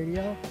Bloomberg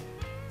Radio.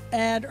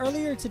 And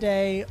earlier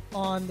today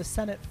on the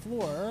Senate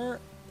floor,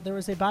 there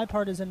was a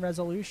bipartisan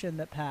resolution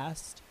that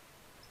passed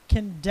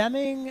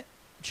condemning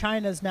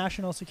China's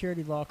national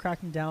security law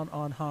cracking down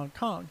on Hong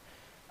Kong.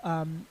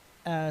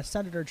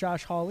 Senator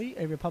Josh Hawley,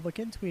 a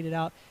Republican, tweeted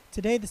out,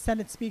 "Today the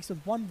Senate speaks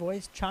with one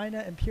voice.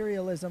 China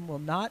imperialism will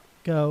not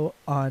go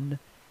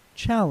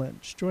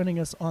unchallenged." Joining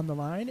us on the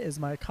line is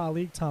my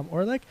colleague, Tom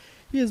Orlik.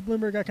 He is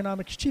Bloomberg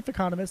Economics chief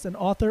economist and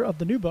author of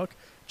the new book,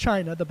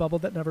 China, the Bubble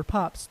That Never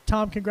Pops.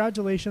 Tom,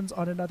 congratulations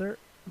on another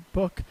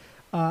book.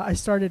 I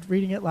started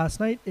reading it last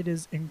night. It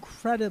is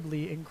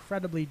incredibly,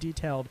 incredibly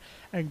detailed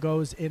and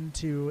goes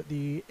into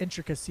the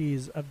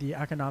intricacies of the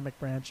economic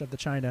branch of the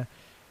China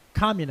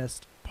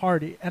Communist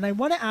Party. And I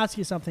want to ask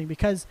you something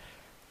because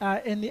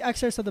in the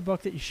excerpts of the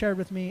book that you shared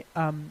with me,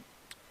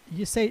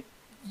 you say,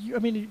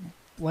 you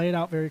lay it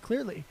out very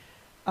clearly.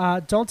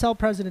 Don't tell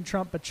President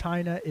Trump, but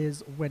China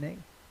is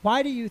winning.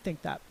 Why do you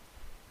think that?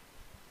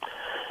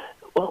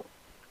 Well,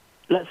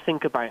 let's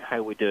think about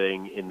how we're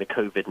doing in the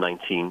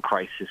COVID-19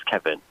 crisis,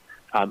 Kevin.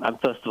 And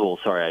first of all,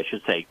 sorry, I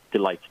should say,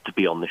 delighted to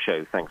be on the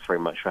show. Thanks very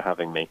much for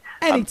having me.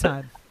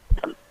 Anytime.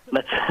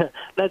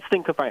 Let's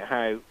think about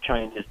how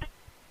China's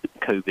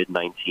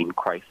COVID-19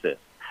 crisis.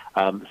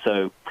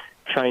 So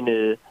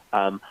China,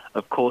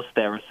 of course,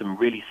 there are some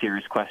really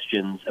serious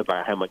questions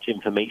about how much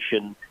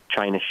information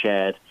China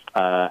shared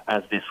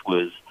as this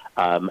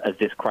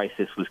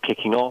crisis was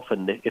kicking off,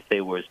 and if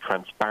they were as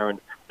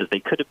transparent as they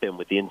could have been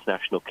with the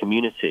international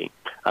community.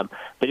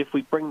 But if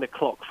we bring the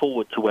clock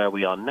forward to where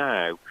we are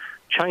now,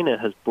 China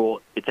has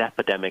brought its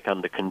epidemic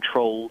under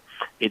control.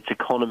 Its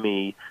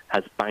economy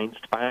has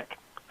bounced back.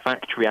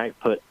 Factory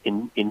output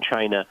in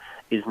China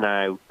is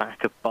now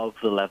back above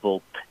the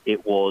level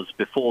it was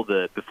before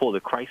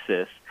the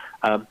crisis.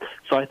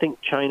 So I think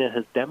China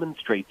has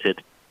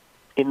demonstrated,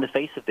 in the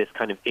face of this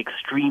kind of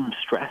extreme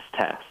stress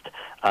test,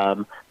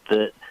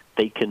 that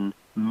they can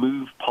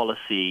move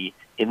policy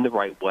in the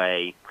right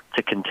way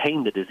to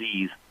contain the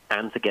disease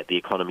and to get the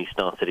economy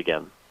started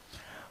again.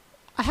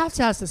 I have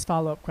to ask this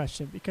follow-up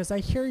question because I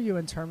hear you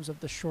in terms of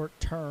the short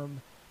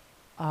term,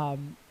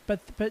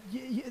 but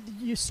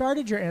you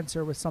started your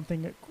answer with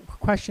something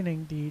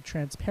questioning the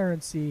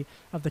transparency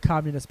of the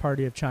Communist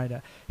Party of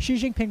China. Xi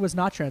Jinping was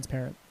not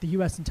transparent. The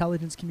U.S.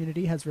 intelligence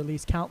community has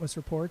released countless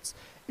reports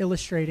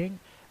illustrating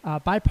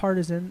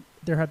bipartisan.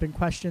 There have been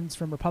questions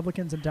from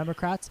Republicans and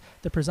Democrats.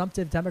 The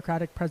presumptive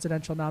Democratic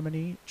presidential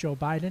nominee, Joe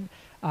Biden,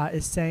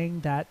 is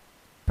saying that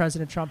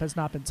President Trump has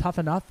not been tough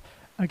enough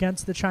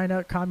against the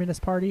China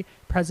Communist Party.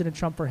 President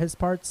Trump, for his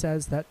part,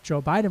 says that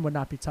Joe Biden would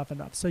not be tough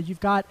enough. So you've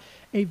got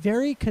a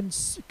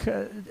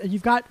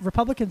you've got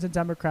Republicans and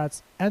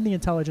Democrats and the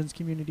intelligence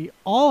community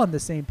all on the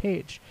same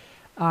page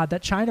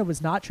that China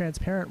was not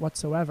transparent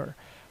whatsoever.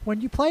 When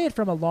you play it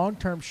from a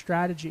long-term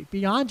strategy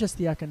beyond just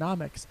the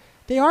economics,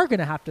 they are going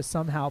to have to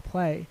somehow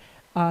play.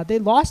 They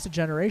lost a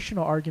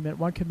generational argument,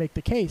 one could make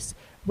the case,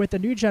 with a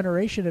new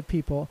generation of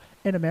people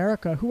in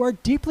America who are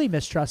deeply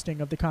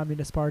mistrusting of the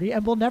Communist Party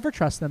and will never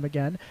trust them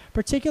again,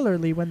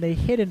 particularly when they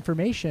hid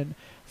information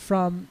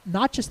from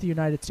not just the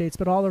United States,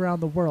 but all around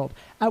the world.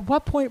 At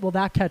what point will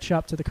that catch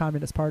up to the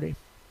Communist Party?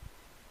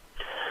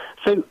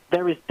 So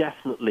there is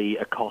definitely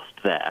a cost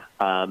there.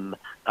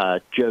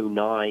 Joe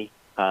Nye,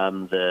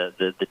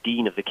 the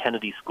dean of the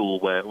Kennedy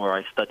School, where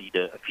I studied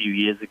a few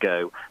years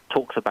ago,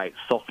 talks about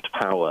soft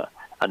power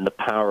and the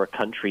power a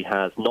country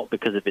has, not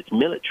because of its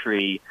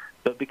military,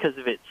 but because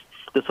of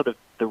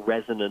the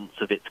resonance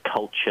of its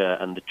culture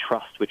and the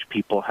trust which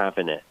people have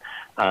in it.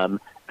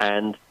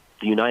 And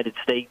the United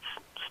States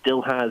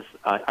still has,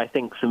 I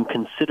think, some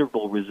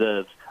considerable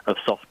reserves of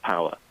soft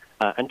power.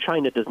 And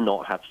China does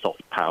not have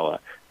soft power.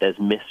 There's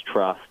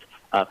mistrust,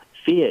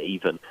 fear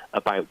even,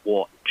 about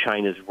what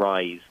China's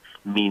rise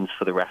means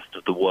for the rest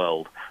of the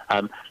world.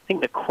 I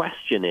think the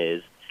question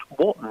is,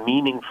 what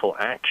meaningful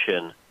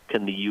action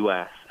can the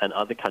U.S. and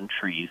other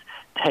countries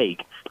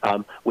take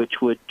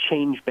which would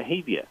change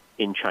behavior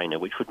in China,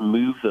 which would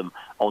move them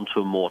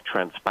onto a more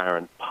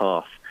transparent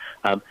path?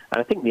 And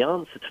I think the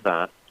answer to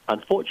that,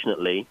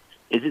 unfortunately,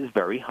 is it's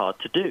very hard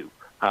to do.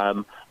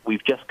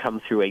 We've just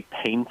come through a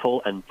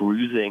painful and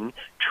bruising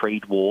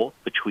trade war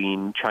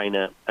between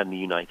China and the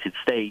United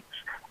States.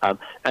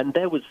 And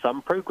there was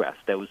some progress.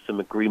 There was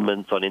some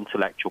agreements on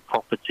intellectual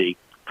property,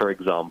 for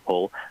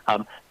example.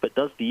 But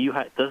does the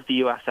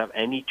U.S. have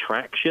any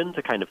traction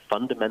to kind of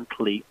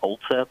fundamentally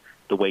alter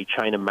the way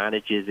China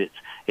manages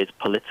its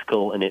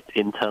political and its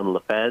internal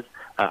affairs?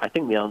 I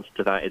think the answer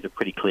to that is a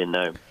pretty clear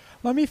no.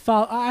 Let me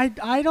follow.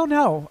 I don't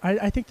know.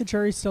 I think the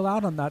jury's still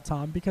out on that,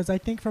 Tom, because I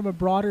think from a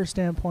broader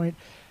standpoint,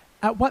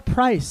 at what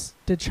price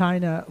did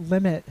China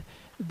limit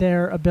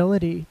their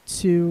ability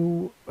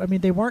to, I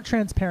mean, they weren't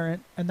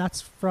transparent, and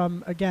that's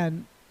from,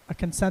 again, a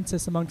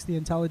consensus amongst the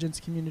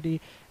intelligence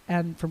community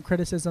and from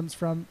criticisms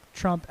from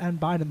Trump and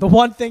Biden, the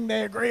one thing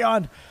they agree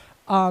on.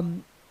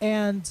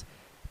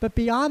 But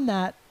beyond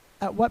that,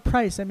 at what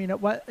price? I mean, at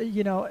what,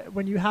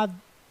 when you have,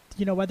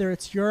 whether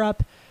it's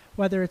Europe,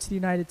 whether it's the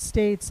United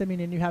States, I mean,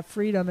 and you have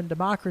freedom and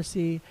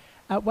democracy,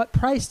 at what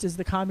price does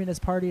the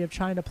Communist Party of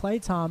China play,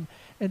 Tom,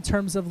 in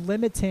terms of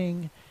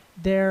limiting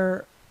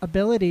their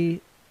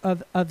ability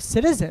of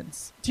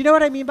citizens? Do you know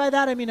what I mean by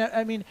that? I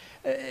mean,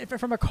 if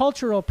from a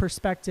cultural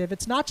perspective,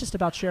 it's not just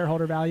about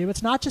shareholder value.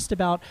 It's not just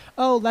about,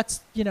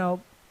 let's,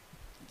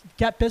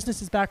 get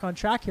businesses back on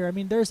track here. I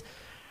mean, there's,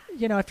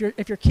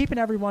 if you're keeping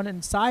everyone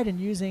inside and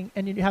you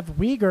have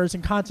Uyghurs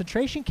in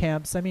concentration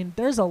camps, I mean,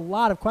 there's a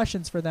lot of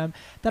questions for them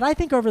that I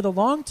think over the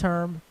long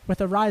term, with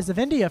the rise of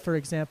India, for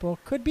example,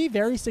 could be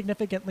very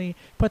significantly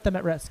put them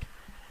at risk.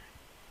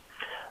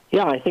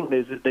 Yeah, I think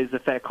those are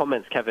fair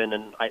comments, Kevin.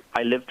 And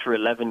I lived for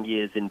 11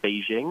 years in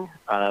Beijing,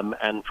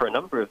 and for a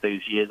number of those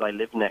years, I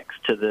lived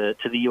next to the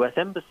U.S.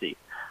 Embassy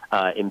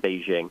in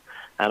Beijing.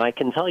 And I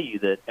can tell you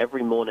that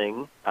every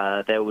morning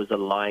there was a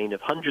line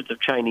of hundreds of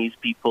Chinese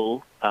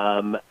people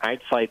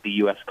outside the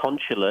U.S.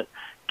 consulate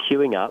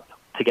queuing up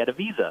to get a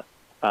visa.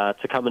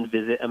 to come and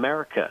visit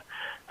America.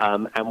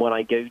 And when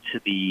I go to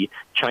the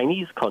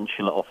Chinese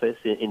consular office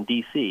in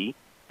D.C.,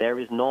 there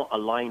is not a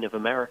line of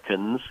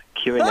Americans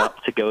queuing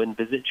up to go and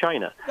visit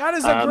China. That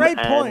is a great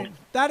point.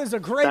 That is a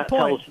great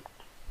point.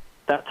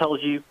 That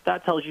tells you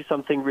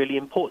something really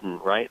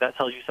important, right? That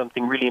tells you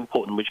something really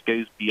important which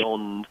goes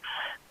beyond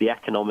the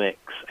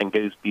economics and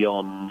goes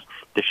beyond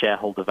the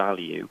shareholder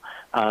value.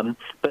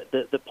 But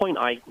the point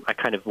I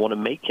kind of want to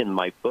make in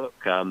my book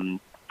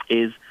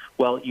is,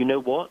 well, you know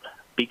what?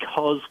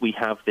 Because we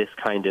have this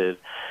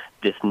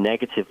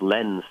negative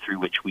lens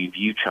through which we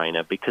view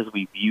China, because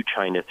we view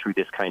China through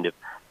this kind of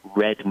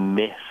red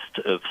mist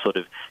of sort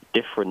of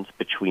difference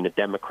between a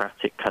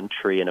democratic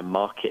country and a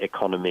market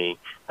economy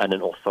and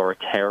an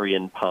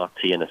authoritarian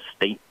party and a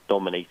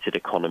state-dominated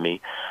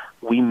economy,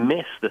 we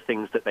miss the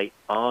things that they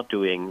are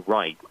doing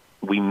right.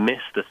 We miss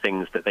the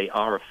things that they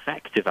are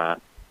effective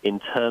at in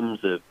terms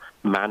of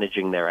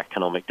managing their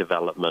economic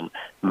development,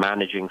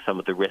 managing some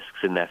of the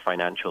risks in their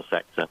financial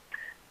sector.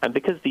 And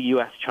because the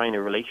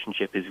U.S.-China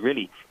relationship is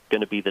really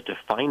going to be the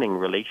defining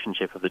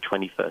relationship of the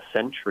 21st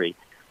century,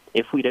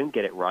 if we don't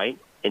get it right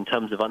in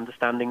terms of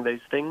understanding those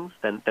things,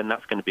 then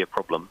that's going to be a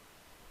problem.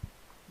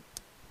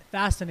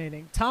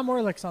 Fascinating. Tom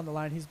Orlick's on the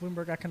line. He's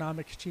Bloomberg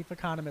Economics chief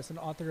economist and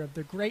author of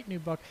the great new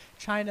book,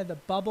 China, the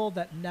Bubble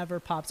That Never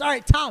Pops. All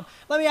right, Tom,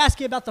 let me ask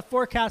you about the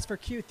forecast for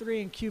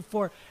Q3 and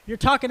Q4. You're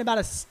talking about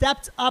a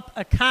stepped-up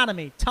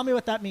economy. Tell me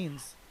what that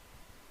means.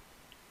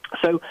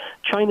 So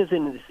China's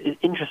in this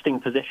interesting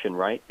position,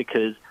 right,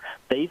 because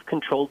they've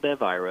controlled their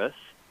virus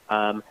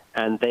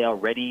and they are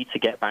ready to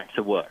get back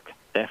to work.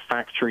 Their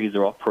factories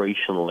are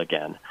operational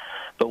again.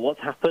 But what's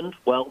happened?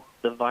 Well,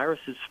 the virus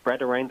is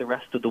spread around the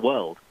rest of the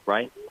world,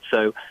 right?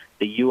 So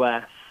the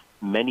U.S.,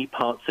 many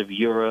parts of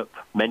Europe,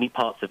 many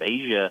parts of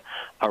Asia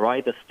are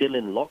either still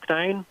in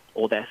lockdown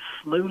or they're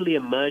slowly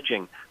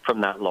emerging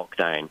from that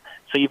lockdown.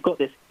 So you've got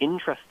this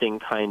interesting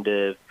kind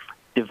of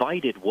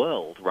divided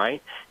world,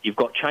 right? You've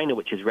got China,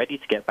 which is ready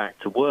to get back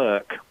to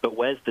work, but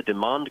where's the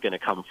demand going to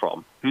come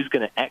from? Who's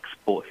going to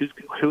export?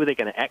 Who are they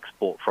going to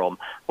export from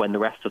when the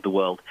rest of the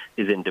world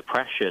is in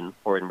depression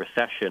or in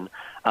recession?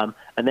 And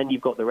then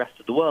you've got the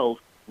rest of the world,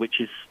 which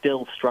is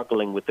still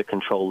struggling with the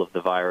control of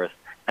the virus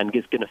and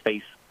is going to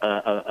face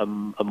a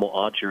more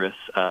arduous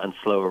and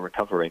slower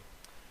recovery.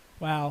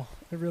 Wow,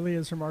 it really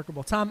is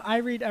remarkable. Tom, I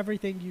read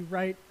everything you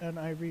write, and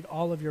I read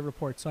all of your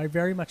reports, so I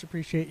very much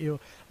appreciate you,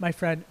 my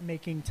friend,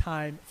 making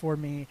time for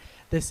me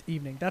this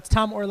evening. That's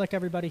Tom Orlick,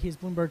 everybody. He's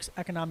Bloomberg's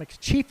economics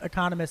chief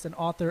economist and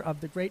author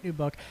of the great new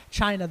book,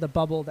 China, the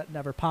Bubble That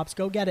Never Pops.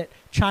 Go get it,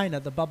 China,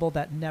 the Bubble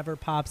That Never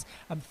Pops.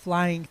 I'm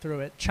flying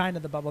through it.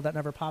 China, the Bubble That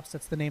Never Pops.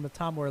 That's the name of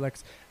Tom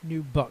Orlick's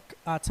new book.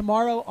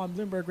 Tomorrow on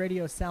Bloomberg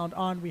Radio Sound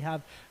On, we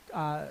have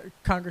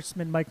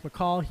Congressman Mike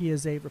McCall. He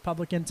is a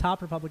Republican,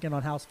 top Republican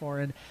on House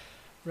Foreign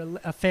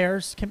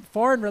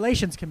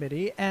Relations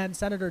Committee, and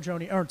Senator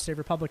Joni Ernst, a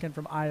Republican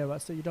from Iowa.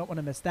 So you don't want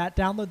to miss that.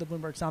 Download the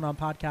Bloomberg Sound On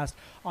podcast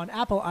on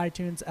Apple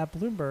iTunes at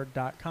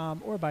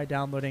Bloomberg.com or by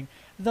downloading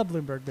the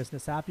Bloomberg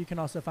Business app. You can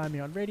also find me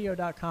on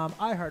radio.com,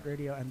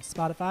 iHeartRadio, and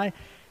Spotify.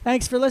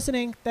 Thanks for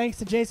listening. Thanks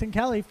to Jason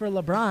Kelly for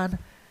LeBron.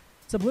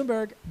 It's a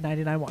Bloomberg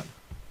 99.1.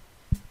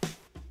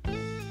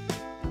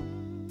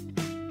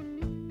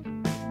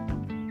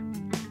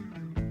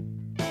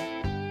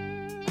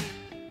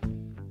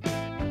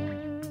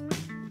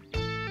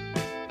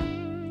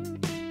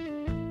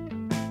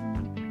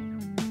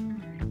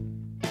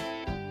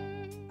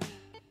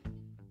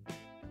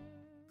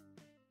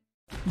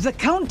 The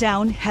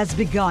countdown has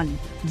begun.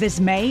 This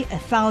May,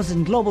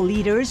 1,000 global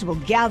leaders will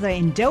gather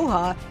in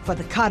Doha for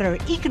the Qatar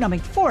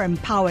Economic Forum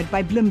powered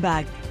by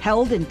Bloomberg,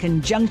 held in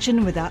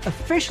conjunction with our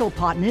official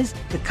partners,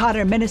 the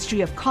Qatar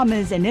Ministry of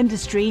Commerce and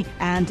Industry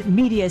and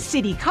Media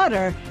City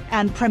Qatar,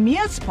 and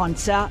premier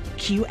sponsor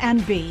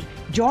QNB.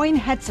 Join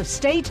heads of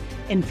state,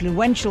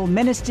 influential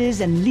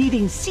ministers, and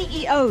leading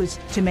CEOs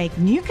to make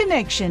new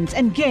connections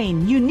and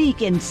gain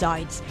unique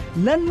insights.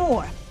 Learn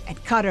more at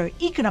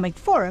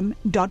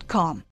QatarEconomicForum.com.